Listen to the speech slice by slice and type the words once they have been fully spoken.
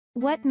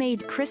What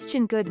made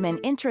Christian Goodman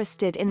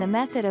interested in the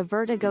method of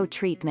vertigo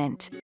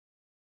treatment?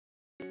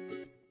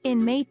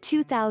 In May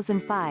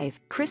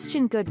 2005,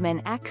 Christian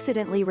Goodman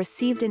accidentally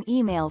received an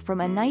email from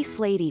a nice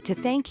lady to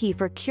thank he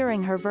for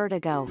curing her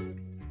vertigo.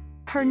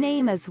 Her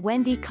name is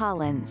Wendy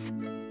Collins.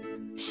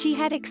 She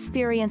had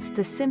experienced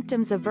the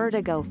symptoms of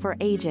vertigo for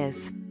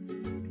ages.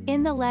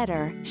 In the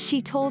letter,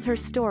 she told her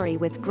story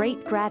with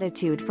great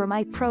gratitude for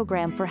my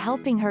program for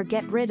helping her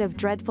get rid of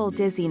dreadful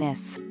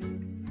dizziness.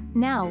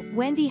 Now,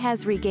 Wendy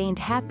has regained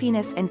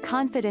happiness and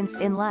confidence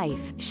in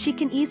life. She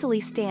can easily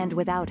stand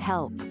without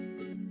help.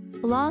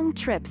 Long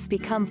trips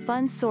become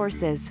fun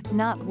sources,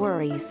 not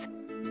worries.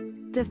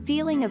 The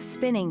feeling of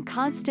spinning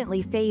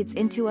constantly fades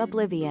into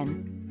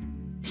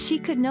oblivion. She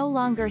could no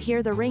longer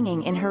hear the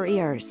ringing in her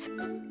ears.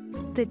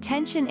 The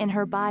tension in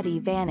her body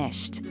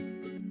vanished.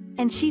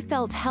 And she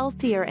felt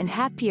healthier and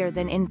happier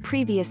than in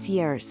previous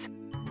years.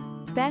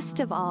 Best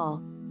of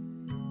all,